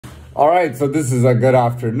All right, so this is a good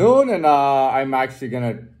afternoon, and I'm actually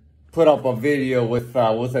gonna put up a video with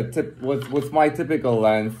with my typical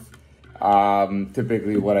length,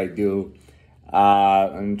 typically what I do,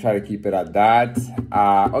 and try to keep it at that.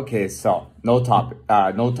 Okay, so no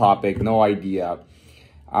topic, no idea.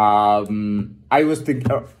 I was thinking,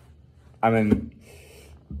 I'm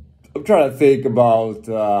trying to think about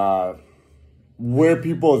where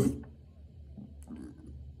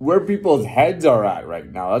people's heads are at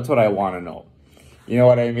right now. That's what I want to know. You know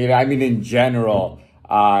what I mean? I mean, in general,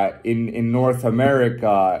 in North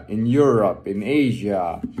America, in Europe, in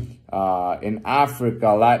Asia, in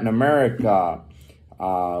Africa, Latin America,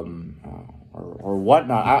 or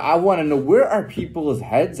whatnot. I want to know, where are people's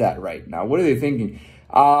heads at right now? What are they thinking?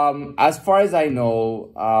 As far as I know,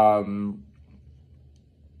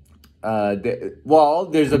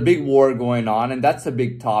 there's a big war going on, and that's a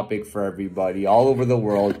big topic for everybody all over the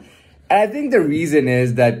world. And I think the reason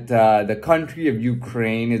is that the country of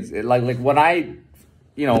Ukraine is like when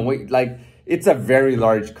it's a very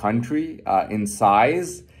large country in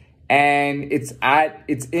size, and it's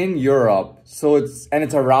in Europe, so it's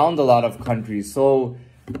around a lot of countries. So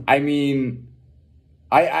I mean,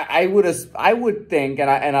 I would think, and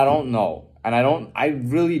I don't know, and I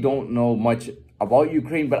really don't know much about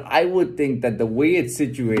Ukraine, but I would think that the way it's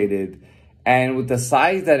situated and with the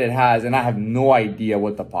size that it has, and I have no idea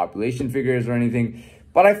what the population figure is or anything,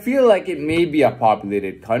 but I feel like it may be a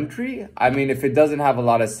populated country. I mean, if it doesn't have a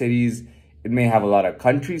lot of cities, it may have a lot of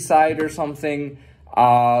countryside or something.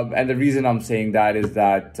 And the reason I'm saying that is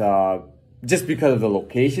that just because of the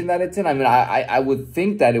location that it's in, I mean, I would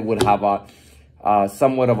think that it would have a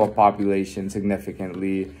somewhat of a population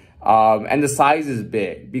significantly. And the size is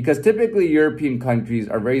big because typically European countries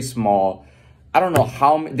are very small. I don't know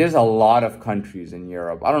how many, there's a lot of countries in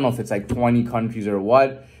Europe. I don't know if it's like 20 countries or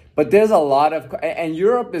what, but there's a lot of, and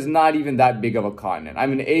Europe is not even that big of a continent. I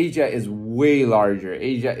mean, Asia is way larger.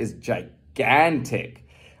 Asia is gigantic.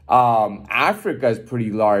 Africa is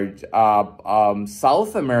pretty large.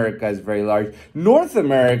 South America is very large. North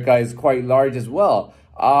America is quite large as well.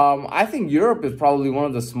 I think Europe is probably one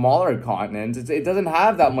of the smaller continents. It doesn't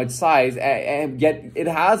have that much size, and yet it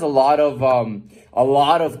has a lot of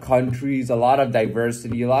countries, a lot of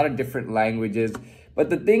diversity, a lot of different languages.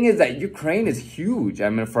 But the thing is that Ukraine is huge.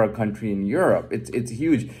 I mean, for a country in Europe, it's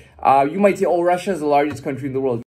huge. You might say, oh, Russia is the largest country in the world.